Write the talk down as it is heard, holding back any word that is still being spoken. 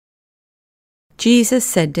Jesus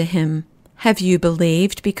said to him, "Have you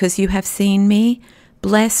believed because you have seen me?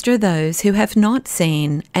 Blessed are those who have not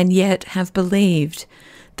seen and yet have believed.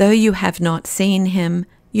 Though you have not seen him,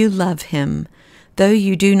 you love him. Though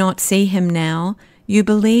you do not see him now, you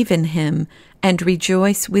believe in him and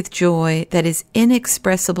rejoice with joy that is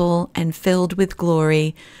inexpressible and filled with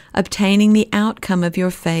glory, obtaining the outcome of your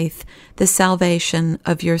faith, the salvation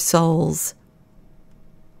of your souls."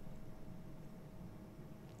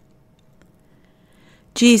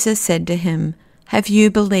 Jesus said to him, "Have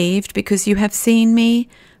you believed because you have seen me?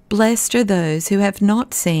 Blessed are those who have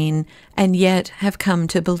not seen and yet have come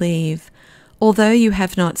to believe. Although you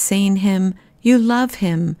have not seen him, you love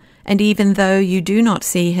him, and even though you do not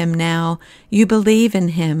see him now, you believe in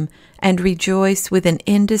him and rejoice with an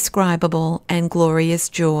indescribable and glorious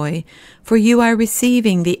joy, for you are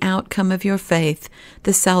receiving the outcome of your faith,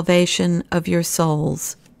 the salvation of your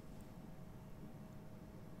souls."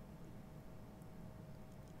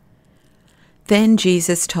 Then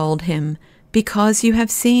Jesus told him, "Because you have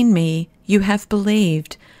seen me, you have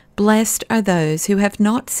believed. Blessed are those who have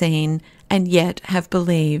not seen and yet have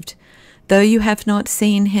believed. Though you have not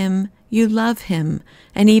seen him, you love him,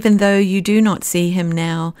 and even though you do not see him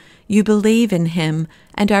now, you believe in him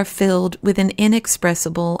and are filled with an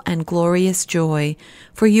inexpressible and glorious joy,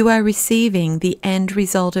 for you are receiving the end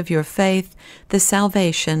result of your faith, the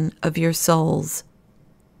salvation of your souls."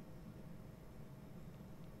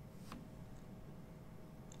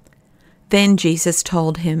 Then Jesus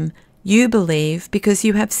told him, "You believe because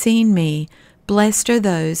you have seen me. Blessed are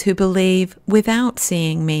those who believe without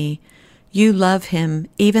seeing me. You love him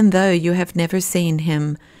even though you have never seen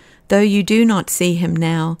him. Though you do not see him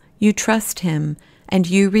now, you trust him, and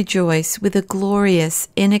you rejoice with a glorious,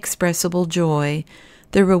 inexpressible joy.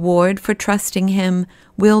 The reward for trusting him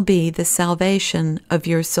will be the salvation of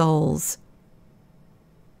your souls."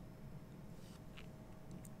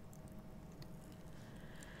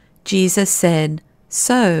 Jesus said,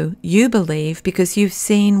 "So you believe because you've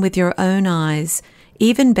seen with your own eyes.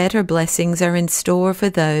 Even better blessings are in store for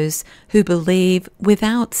those who believe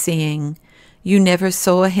without seeing. You never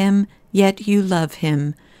saw him, yet you love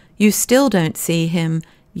him. You still don't see him,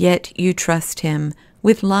 yet you trust him,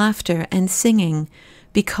 with laughter and singing.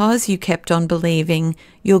 Because you kept on believing,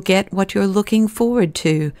 you'll get what you're looking forward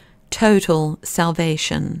to, total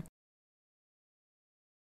salvation."